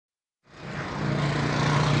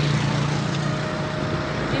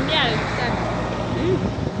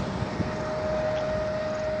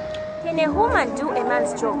a woman do a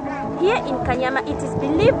man's job? Here in Kanyama, it is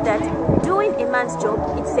believed that doing a man's job,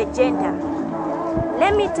 it's a gender.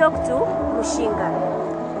 Let me talk to Mushinga.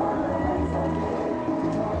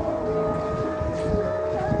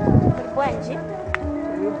 Bwanji?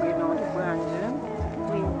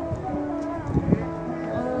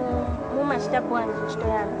 Mumashita bwanji nchito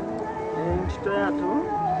yanu? Nchito yatu,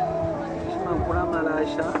 shimakula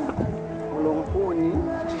malasha, ulonkuni,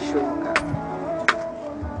 chishoka.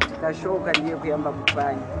 Kashoka ndiye kuyamba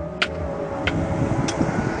kupanya.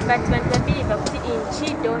 But when babiri bakuti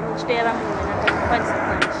nchito yaba mwana nakakwanisa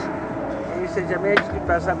bwanji. Ise jamii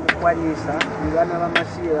chitipasa kukwanisa, nivana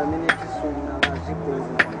vamasiye vamene tisunga vazikulu.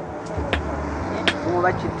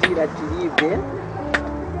 Muva chitira tilibe,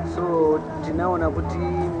 so tinaona kuti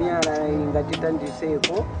miyala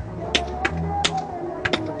ingatitandiseko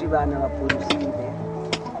kuti vana vapunzire.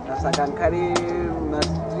 Saka nkhale ma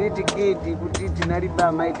street kid kuti tinalipa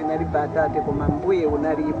amai tinalipa atate koma mbuye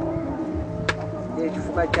unalipo. Ndiye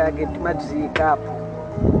chifukwa chake timadzikapo.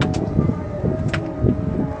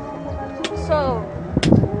 So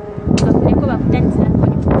ngafuneko bakutandisa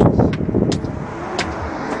koni bwanji.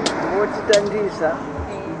 Motitandisa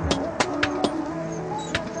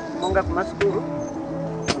monga kumasukuru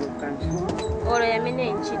olo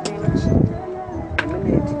yamene nchito yamachita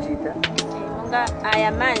amene tichita monga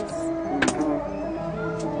aya manzi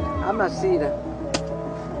amasira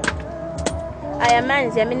aya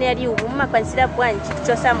manzi amene yali umuma kwansira bwanji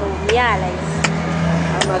kuchosa mu myala isi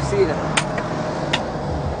amasira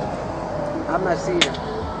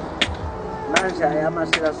manzi aya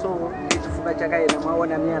amasira so chifukwa chakayena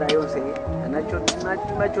mwaona myala yonse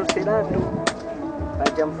anachoseratu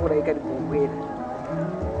paja mvula ikati kubwera.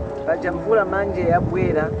 Paja mvula manje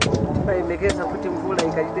yabwera tipayembekeza kuti mvula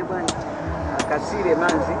ikachite bwanji akasire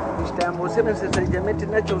manzi kuchitayambo semesesa jameti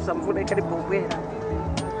nachosa mvula ikati kubwera.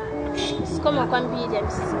 Sikoma kwambiri ya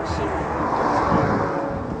Mrs. Mushinga.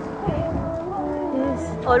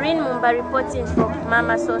 Aureen Mumba reporting from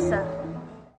Mama Sosa.